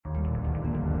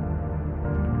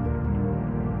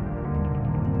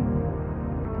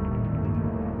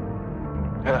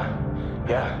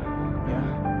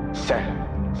Yeah. Seven.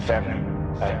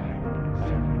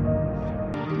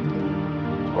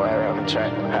 Boy,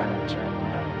 Arayonthetrack.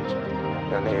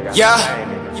 That nigga got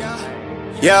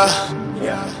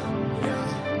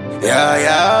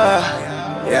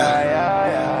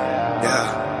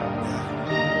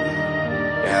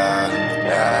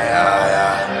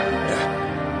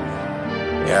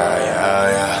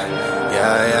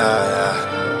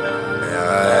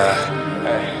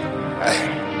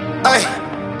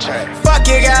Fuck,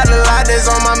 you got a lot that's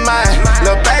on my mind.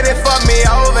 Lil' baby fuck me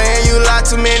over and you lied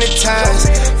too many times.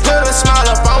 Put a smile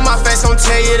up on my face, gon'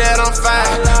 tell you that I'm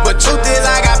fine. But truth is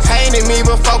I got pain in me,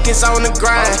 but focus on the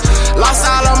grind. Lost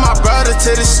all of my brothers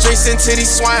to the streets and to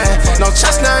these swine. Don't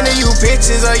trust none of you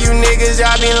bitches or you niggas,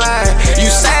 y'all be lying.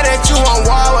 You say that you on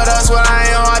war with us, well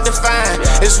I ain't hard to find.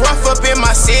 It's rough up in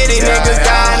my city, niggas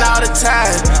dying all the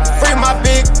time. Free my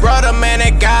big brother, man,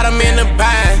 that got him in the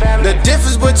bind. The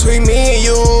difference between me and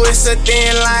you, it's a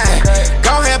thin line.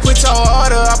 Go ahead, put your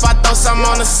order up, I throw something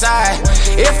on the side.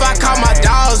 If I call my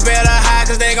dogs, better hide,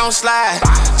 cause they gon' slide.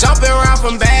 Jumping around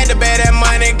from bad to bad, that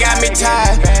money got me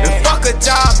tired. And fuck a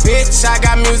job, bitch, I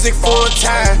got music full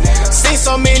time. Seen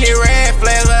so many red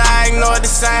flags, but I ignored the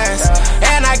signs.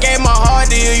 And I gave my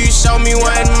heart to you, you showed me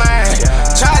wasn't mine.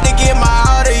 Tried to get my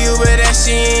all to you, but that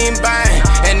she ain't buying.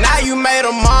 And now you made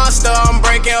a monster, I'm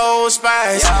breaking old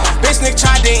spines. Bitch nigga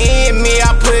tried to end me,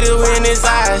 I put it in his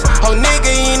eyes. Oh nigga,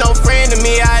 you ain't no friend to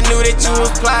me, I knew that you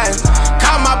was blind.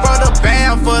 Call my brother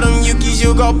bad for them Yukis,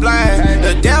 you go blind.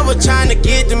 The devil trying to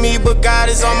get to me, but God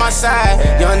is on my side.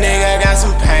 Young nigga got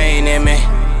some pain in me,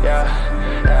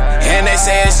 and they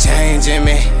say it's changing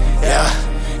me.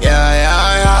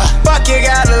 Fuck, you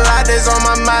got a lot that's on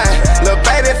my mind. Lil'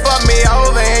 baby fuck me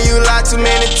over and you lied too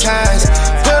many times.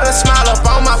 Put a smile up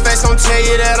on my face, gon' tell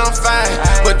you that I'm fine.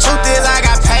 But truth is I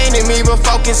got pain in me, but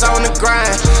focus on the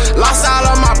grind. Lost all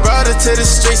of my brothers to the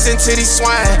streets and to these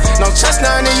swine. Don't trust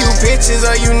none of you bitches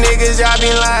or you niggas, y'all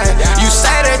be lying. You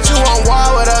say that you on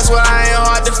war with us, well I ain't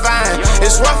hard to find.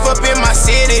 It's rough up in my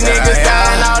city, niggas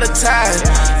dying all the time.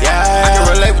 I can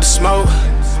relate with the smoke,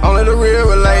 only the real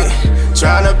relate.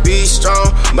 Tryna be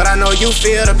strong, but I know you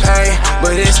feel the pain.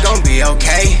 But it's gon' be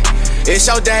okay, it's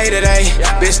your day today.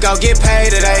 Bitch, go get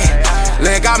paid today.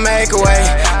 Let God make a way,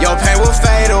 your pain will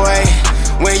fade away.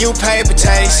 When you paper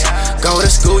chase, go to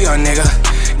school, young nigga,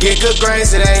 get good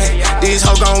grades today. These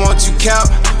hoes gon' want you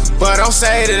kept, but don't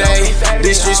say today.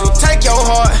 These streets will take your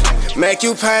heart, make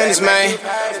you painless, man.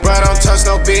 But don't touch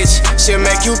no bitch, shit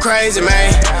make you crazy,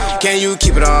 man. Can you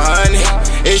keep it on, honey?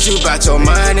 Is you about your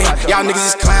money? Y'all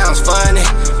niggas is clowns, funny.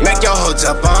 Make your hoes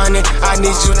up on it. I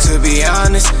need you to be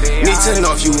honest. Need to know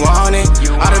if you want it.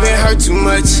 I done been hurt too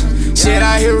much. Shit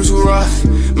out here is rough.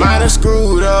 Mine is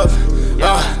screwed up.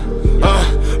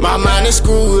 My mind is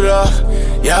screwed up.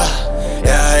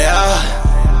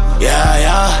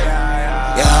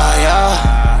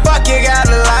 Fuck, you got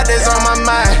a lot that's on my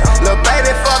mind. Lil'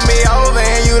 baby fuck me over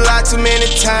and you lied too many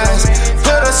times.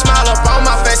 Put a smile up on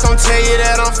my face, gon' tell you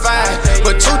that I'm fine.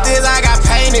 But truth is I got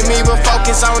pain in me, but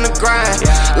focus on the grind.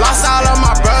 Lost all of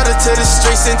my brothers to the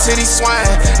streets and to these swine.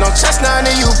 Don't trust none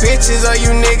of you bitches or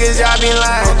you niggas, y'all be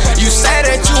lying. You say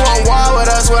that you on war with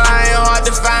us, well I ain't hard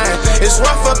to find. It's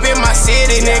rough up in my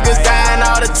city, niggas dying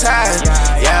all the time.